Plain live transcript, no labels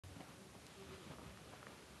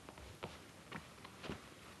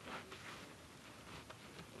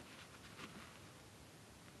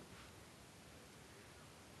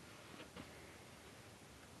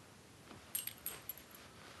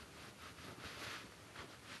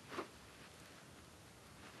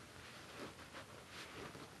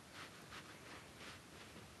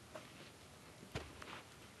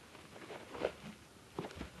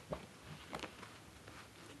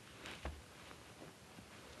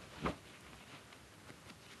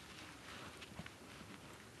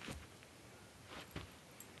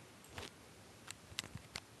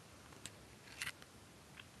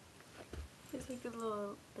like the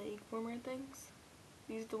little leg warmer things.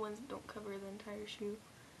 These are the ones that don't cover the entire shoe,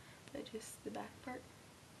 but just the back part.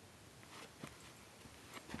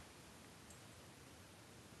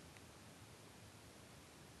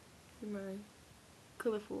 My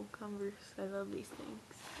colorful Converse. I love these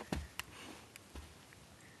things.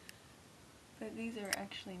 But these are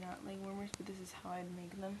actually not leg warmers, but this is how I'd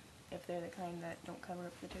make them if they're the kind that don't cover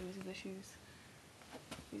up the toes of the shoes.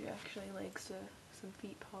 These are actually legs to some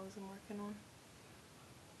feet paws I'm working on.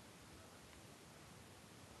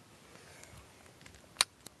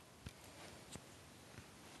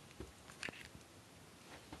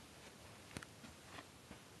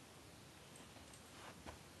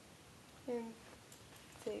 And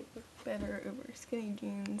they look better over skinny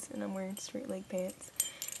jeans, and I'm wearing straight leg pants,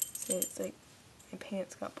 so it's like my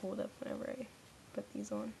pants got pulled up whenever I put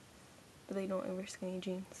these on, but they don't over skinny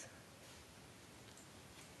jeans.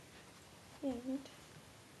 And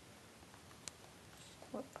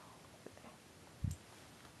what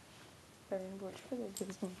Furry and Borch for the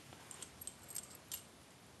biggest one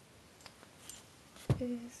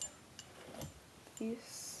is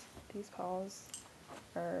these paws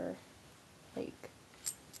are like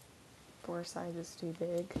 4 sizes too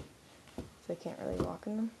big, so I can't really walk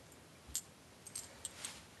in them.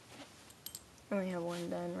 I only have one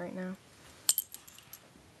done right now.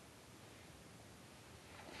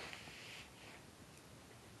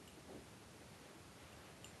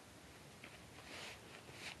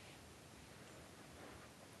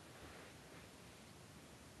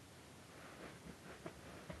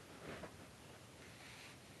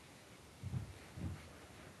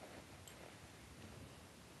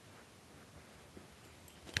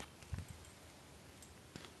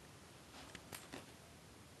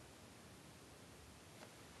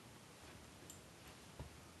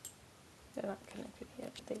 They're not connected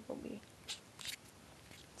yet, but they will be.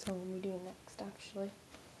 So what we do next, actually.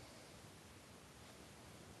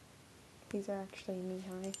 These are actually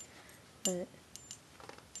knee-high, but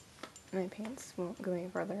my pants won't go any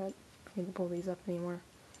farther. I can't pull these up anymore.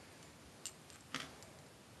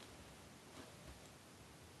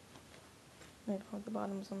 I don't have the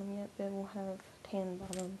bottoms on them yet, but we'll have tan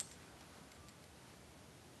bottoms.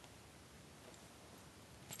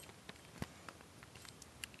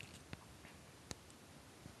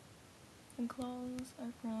 The clothes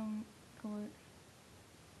are from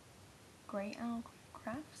Grey Owl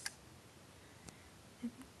Crafts. I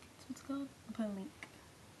think that's what it's called. I'll put a link